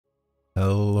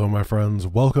Hello my friends,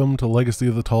 welcome to Legacy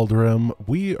of the Tal'Darim.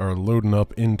 We are loading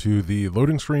up into the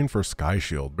loading screen for Sky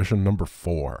Shield, mission number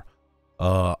 4.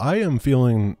 I am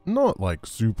feeling not like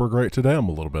super great today. I'm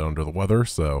a little bit under the weather,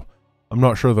 so I'm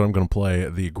not sure that I'm going to play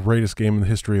the greatest game in the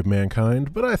history of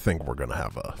mankind, but I think we're going to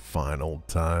have a fine old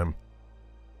time.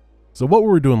 So what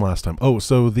were we doing last time? Oh,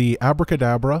 so the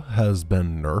Abracadabra has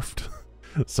been nerfed.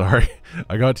 Sorry,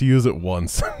 I got to use it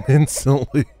once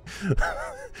instantly.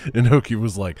 Enoki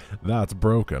was like, that's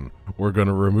broken. We're going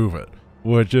to remove it,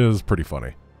 which is pretty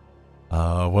funny.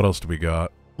 What else do we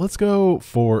got? Let's go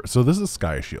for, so this is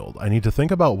Sky Shield. I need to think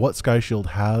about what Sky Shield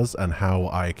has and how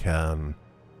I can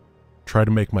try to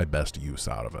make my best use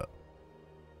out of it.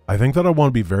 I think that I want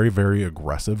to be very, very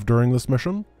aggressive during this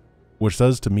mission, which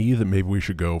says to me that maybe we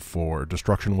should go for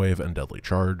Destruction Wave and Deadly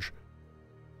Charge.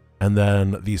 And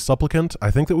then the Supplicant, I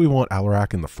think that we want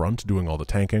Alarak in the front doing all the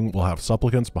tanking. We'll have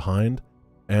Supplicants behind,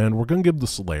 and we're going to give the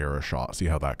Slayer a shot, see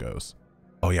how that goes.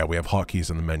 Oh yeah, we have hotkeys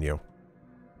in the menu.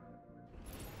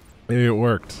 Maybe it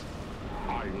worked.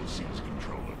 I will seize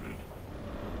control of it.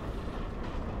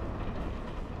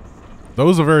 That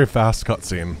was a very fast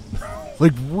cutscene.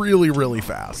 Like really, really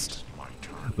fast.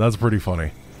 That's pretty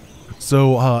funny.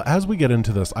 So as we get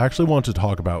into this, I actually want to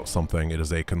talk about something. It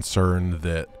is a concern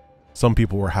that some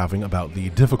people were having about the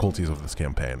difficulties of this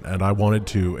campaign, and I wanted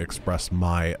to express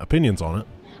my opinions on it.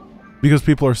 Because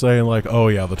people are saying like, oh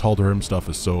yeah, the Tal'Darim stuff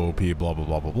is so OP, blah, blah,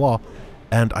 blah, blah, blah.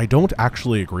 And I don't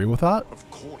actually agree with that.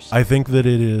 Of course. I think that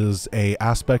it is a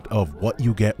aspect of what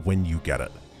you get when you get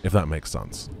it, if that makes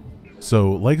sense.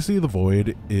 So Legacy of the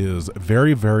Void is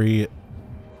very, very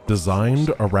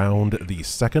designed around the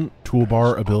second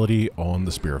toolbar ability on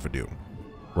the Spear of Adun.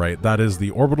 Right? That is the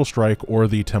Orbital Strike or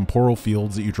the Temporal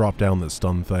Fields that you drop down that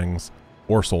stun things,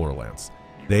 or Solar Lance.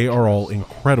 They are all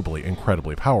incredibly,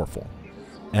 incredibly powerful.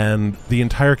 And the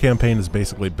entire campaign is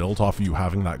basically built off of you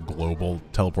having that global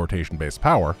teleportation-based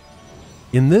power.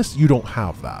 In this, you don't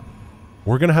have that.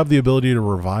 We're going to have the ability to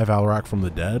revive Alarak from the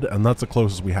dead, and that's the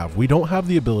closest we have. We don't have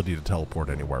the ability to teleport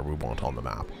anywhere we want on the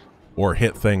map, or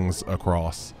hit things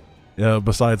across,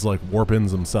 besides like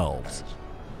warp-ins themselves.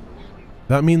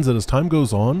 That means that as time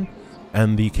goes on,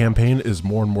 and the campaign is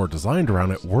more and more designed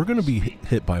around it, we're going to be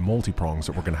hit by multi-prongs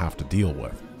that we're going to have to deal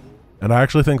with. And I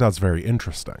actually think that's very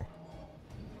interesting.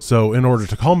 So in order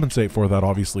to compensate for that,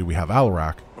 obviously we have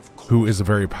Alarak, who is a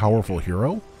very powerful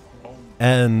hero.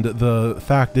 And the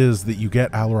fact is that you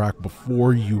get Alarak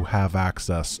before you have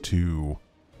access to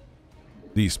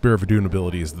the Spear of Adun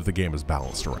abilities that the game is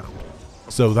balanced around.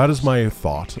 So that is my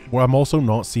thought. Well, I'm also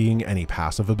not seeing any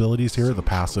passive abilities here. The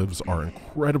passives are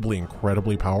incredibly,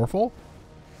 incredibly powerful.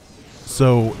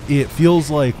 So it feels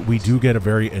like we do get a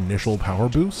very initial power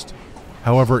boost.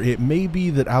 However, it may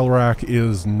be that Alarak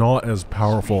is not as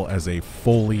powerful as a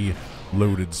fully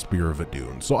loaded Spear of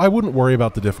Adun. So I wouldn't worry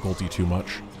about the difficulty too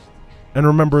much. And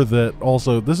remember that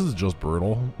also, this is just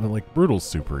Brutal. Like, Brutal's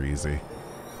super easy.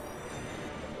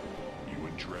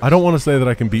 I don't want to say that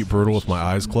I can beat Brutal with my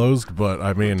eyes closed, but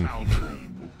I mean,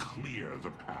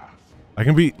 I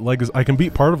can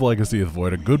beat part of Legacy of the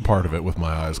Void, a good part of it, with my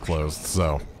eyes closed,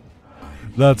 so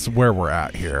that's where we're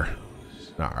at here.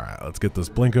 Alright, let's get this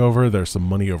blink over. There's some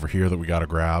money over here that we gotta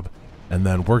grab, and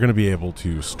then we're gonna be able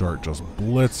to start just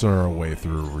blitzing our way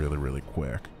through really, really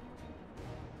quick.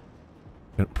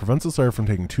 It prevents the Slayer from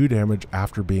taking 2 damage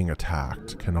after being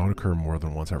attacked. Cannot occur more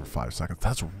than once every 5 seconds.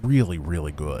 That's really,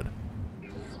 really good.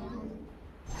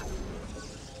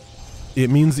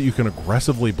 It means that you can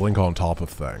aggressively blink on top of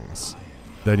things.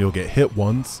 Then you'll get hit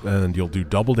once, and you'll do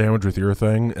double damage with your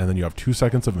thing, and then you have 2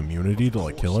 seconds of immunity to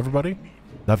like kill everybody.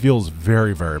 That feels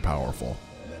very, very powerful.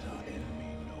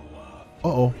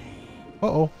 Uh-oh.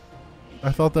 Uh-oh.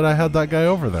 I thought that I had that guy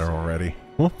over there already.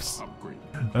 Whoops.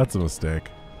 That's a mistake.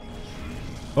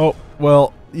 Oh,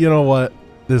 well, you know what?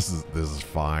 This is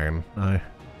fine. I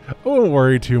won't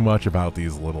worry too much about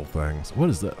these little things.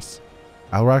 What is this?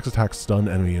 Alarak's attacks stun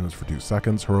enemy units for 2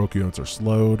 seconds. Heroic units are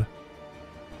slowed.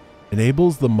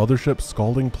 Enables the Mothership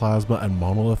Scalding Plasma and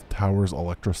Monolith Tower's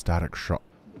Electrostatic Shock.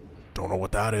 Don't know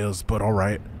what that is, but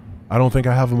alright. I don't think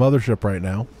I have a Mothership right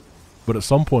now, but at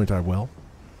some point I will.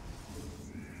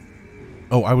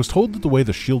 Oh, I was told that the way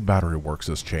the shield battery works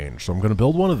has changed, so I'm going to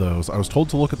build one of those. I was told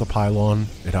to look at the pylon.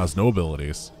 It has no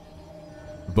abilities,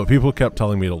 but people kept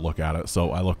telling me to look at it,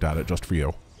 so I looked at it just for you.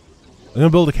 I'm going to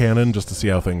build a cannon just to see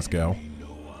how things go.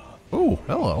 Oh,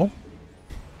 hello.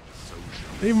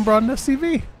 They even brought an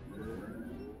SCV.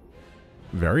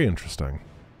 Very interesting.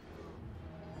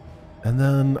 And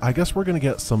then I guess we're going to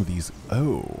get some of these.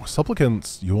 Oh,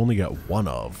 Supplicants you only get 1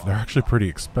 of. They're actually pretty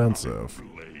expensive.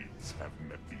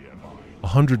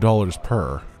 $100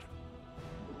 per.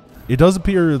 It does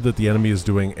appear that the enemy is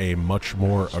doing a much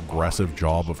more aggressive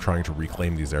job of trying to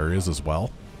reclaim these areas as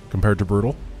well, compared to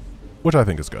Brutal, which I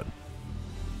think is good.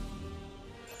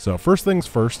 So first things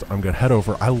first, I'm going to head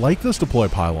over. I like this deploy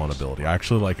pylon ability. I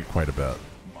actually like it quite a bit.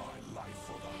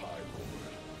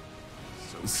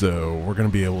 So we're going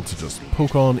to be able to just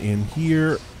poke on in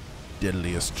here.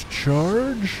 Deadliest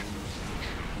charge.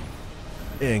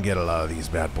 And get a lot of these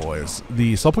bad boys.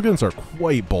 The supplicants are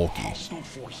quite bulky.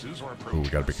 Ooh, we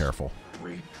gotta be careful.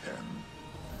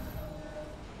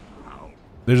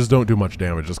 They just don't do much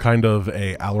damage. It's kind of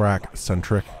a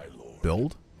Alarak-centric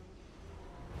build.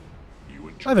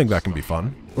 I think that can be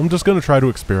fun. I'm just going to try to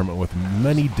experiment with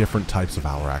many different types of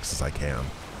Alaraks as I can.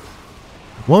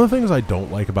 One of the things I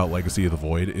don't like about Legacy of the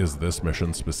Void is this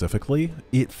mission specifically.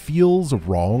 It feels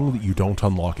wrong that you don't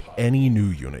unlock any new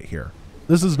unit here.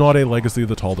 This is not a Legacy of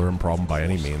the Tal'Darim problem by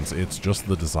any means, it's just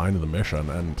the design of the mission,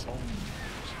 and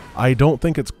I don't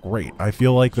think it's great. I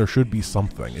feel like there should be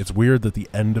something. It's weird that the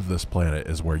end of this planet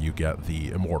is where you get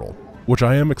the Immortal, which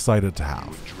I am excited to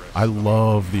have. I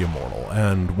love the Immortal,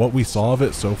 and what we saw of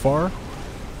it so far,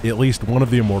 at least one of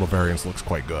the Immortal variants looks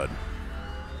quite good.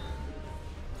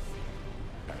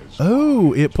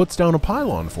 Oh, it puts down a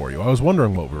pylon for you. I was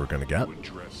wondering what we were going to get.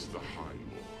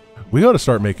 We got to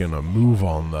start making a move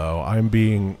on, though. I'm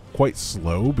being quite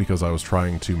slow because I was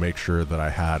trying to make sure that I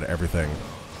had everything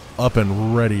up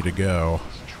and ready to go.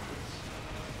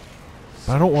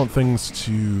 But I don't want things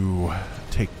to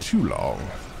take too long.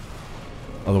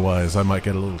 Otherwise, I might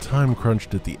get a little time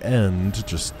crunched at the end,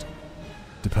 just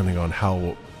depending on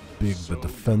how big the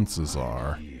defenses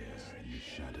are.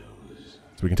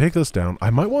 So we can take this down. I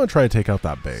might want to try to take out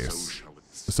that base.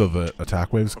 So the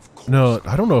attack waves... No,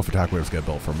 I don't know if attack waves get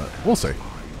built from it. We'll see.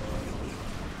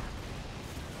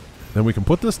 Then we can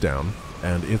put this down,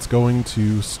 and it's going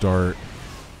to start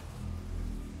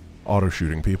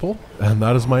auto-shooting people, and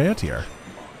that is my anti-air.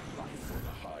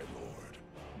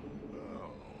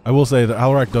 I will say that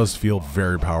Alarak does feel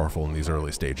very powerful in these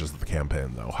early stages of the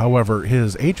campaign, though. However,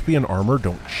 his HP and armor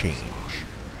don't change,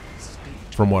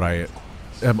 from what I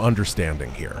am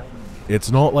understanding here.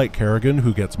 It's not like Kerrigan,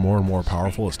 who gets more and more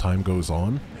powerful as time goes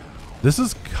on. This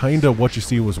is kind of what you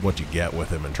see was what you get with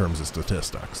him in terms of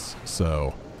statistics.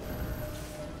 So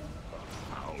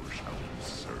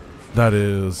that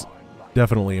is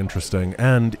definitely interesting.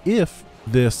 And if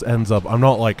this ends up, I'm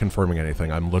not like confirming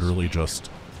anything. I'm literally just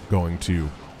going to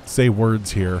say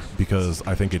words here because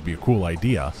I think it'd be a cool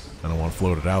idea and I want to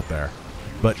float it out there.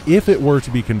 But if it were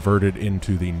to be converted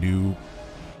into the new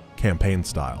campaign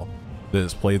style that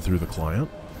is played through the client,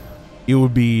 it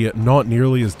would be not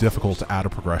nearly as difficult to add a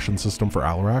progression system for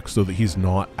Alarak so that he's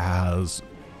not as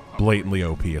blatantly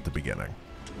OP at the beginning.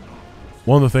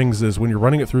 One of the things is when you're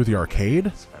running it through the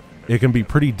arcade, it can be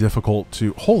pretty difficult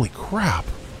to... Holy crap!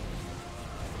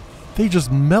 They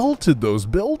just melted those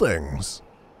buildings!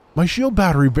 My shield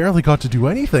battery barely got to do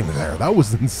anything there. That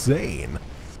was insane.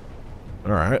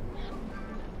 Alright.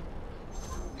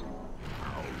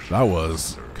 That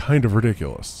was kind of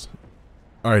ridiculous.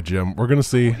 Alright, Jim, we're gonna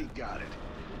see.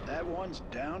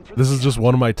 This is just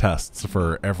one of my tests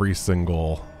for every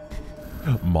single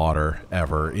modder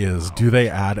ever, is do they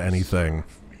add anything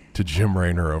to Jim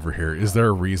Raynor over here? Is there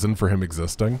a reason for him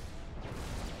existing?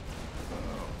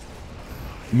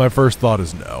 My first thought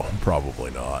is no,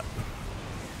 probably not.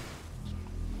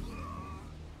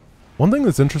 One thing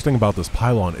that's interesting about this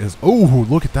pylon is, oh,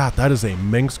 look at that. That is a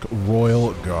Minsk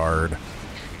Royal Guard.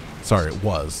 Sorry, it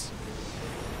was.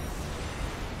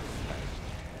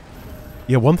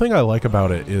 Yeah, one thing I like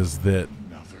about it is that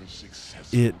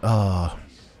it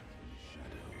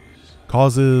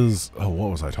causes... Oh,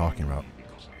 what was I talking about?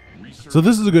 So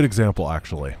this is a good example,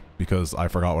 actually, because I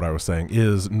forgot what I was saying,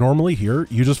 is normally here,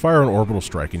 you just fire an orbital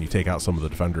strike and you take out some of the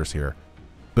defenders here.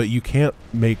 But you can't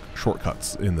make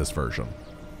shortcuts in this version,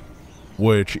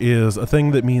 which is a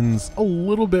thing that means a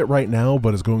little bit right now,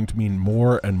 but is going to mean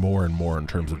more and more and more in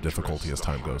terms of difficulty as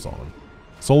time goes on.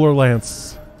 Solar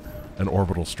Lance and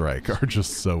Orbital Strike are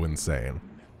just so insane.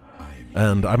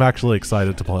 And I'm actually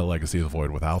excited to play Legacy of the Void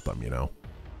without them, you know?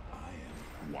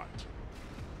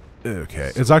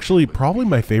 Okay, it's actually probably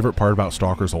my favorite part about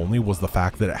Stalkers Only was the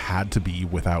fact that it had to be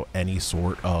without any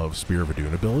sort of Spear of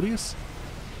Adun abilities.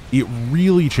 It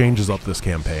really changes up this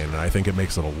campaign, and I think it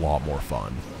makes it a lot more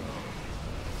fun.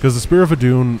 Because the Spear of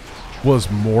Adun was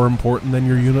more important than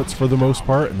your units for the most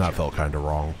part, and that felt kind of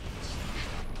wrong.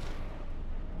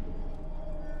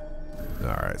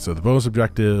 Alright, so the bonus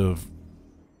objective...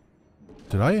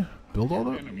 Did I build all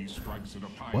that?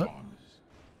 What?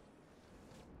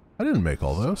 I didn't make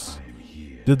all those.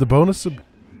 Did the bonus...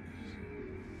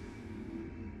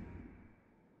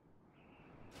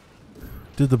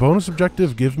 Did the bonus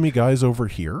objective give me guys over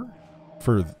here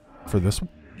for this one?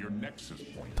 Your nexus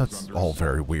point That's is under all assault.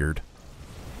 very weird.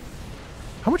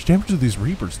 How much damage do these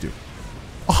Reapers do?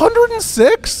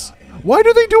 106? Why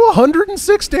do they do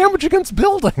 106 damage against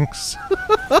buildings?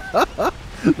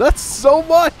 That's so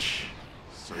much.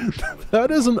 That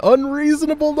is an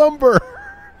unreasonable number.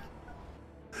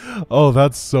 Oh,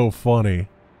 that's so funny.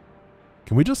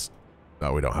 Can we just...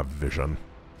 No, we don't have vision.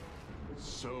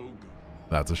 So good.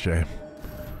 That's a shame.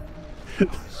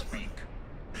 Speak.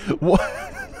 What?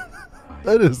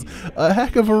 That is a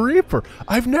heck of a Reaper.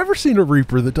 I've never seen a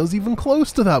Reaper that does even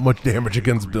close to that much damage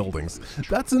against buildings.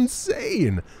 That's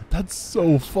insane. That's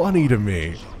so funny to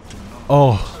me.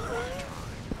 Oh.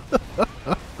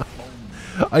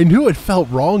 I knew it felt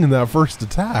wrong in that first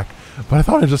attack, but I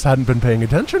thought I just hadn't been paying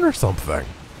attention or something.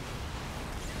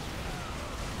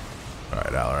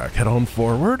 Alright, Alarak, head on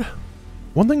forward.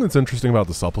 One thing that's interesting about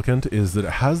the Supplicant is that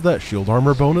it has that shield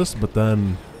armor bonus, but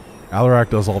then Alarak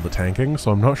does all the tanking,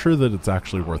 so I'm not sure that it's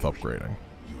actually worth upgrading.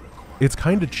 It's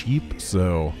kind of cheap,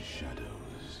 so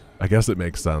I guess it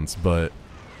makes sense, but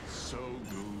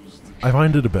I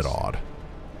find it a bit odd.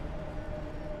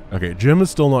 Okay, Jim is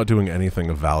still not doing anything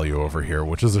of value over here,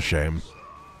 which is a shame.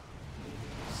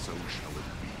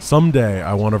 Someday,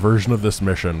 I want a version of this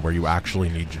mission where you actually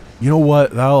need... You know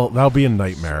what? That'll be a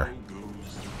nightmare.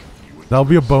 That'll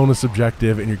be a bonus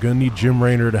objective, and you're going to need Jim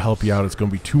Raynor to help you out. It's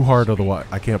going to be too hard otherwise.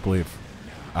 I can't believe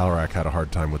Alarak had a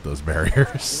hard time with those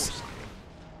barriers.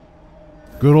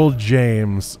 Good old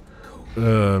James.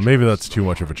 Maybe that's too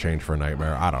much of a change for a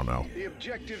nightmare. I don't know. The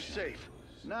objective's safe.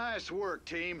 Nice work,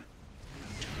 team.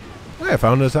 Hey, I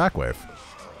found an attack wave.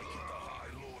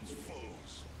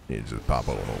 You just pop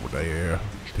on over there.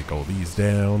 Take all these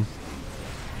down.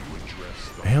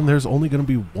 And there's only going to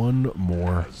be one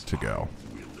more to go.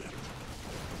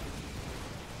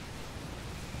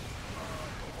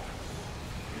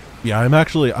 Yeah,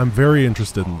 I'm very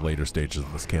interested in the later stages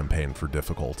of this campaign for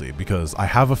difficulty, because I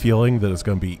have a feeling that it's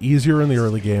going to be easier in the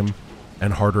early game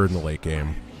and harder in the late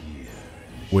game,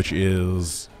 which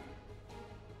is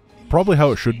probably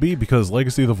how it should be, because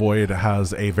Legacy of the Void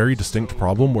has a very distinct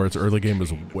problem where its early game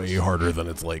is way harder than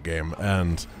its late game,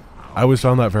 and I always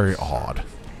found that very odd.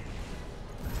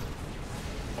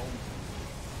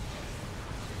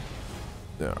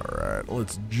 Alright,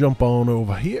 let's jump on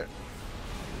over here.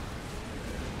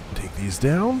 Take these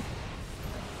down.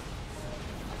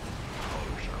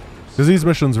 Because these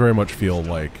missions very much feel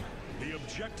like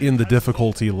in the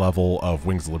difficulty level of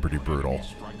Wings of Liberty Brutal,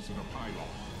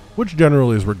 which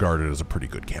generally is regarded as a pretty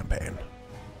good campaign.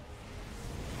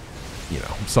 You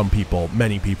know,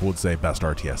 many people would say best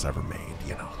RTS ever made,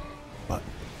 you know, but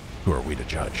who are we to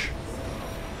judge?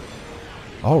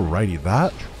 Alrighty,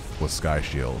 that was Sky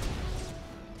Shield.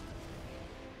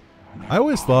 I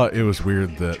always thought it was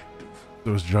weird that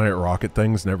those giant rocket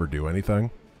things never do anything.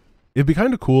 It'd be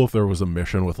kind of cool if there was a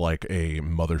mission with like a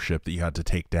mothership that you had to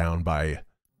take down by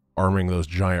arming those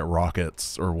giant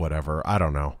rockets or whatever. I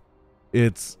don't know.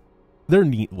 They're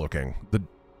neat looking. The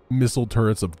missile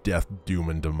turrets of death, doom,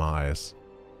 and demise.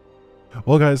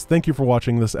 Well, guys, thank you for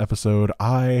watching this episode.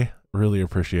 I really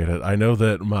appreciate it. I know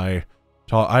that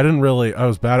I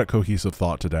was bad at cohesive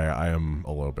thought today. I am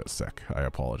a little bit sick. I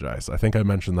apologize. I think I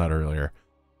mentioned that earlier,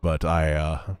 but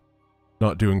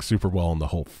not doing super well in the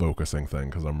whole focusing thing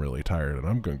because I'm really tired and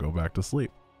I'm going to go back to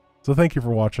sleep. So thank you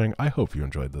for watching. I hope you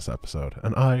enjoyed this episode,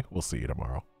 and I will see you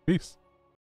tomorrow. Peace.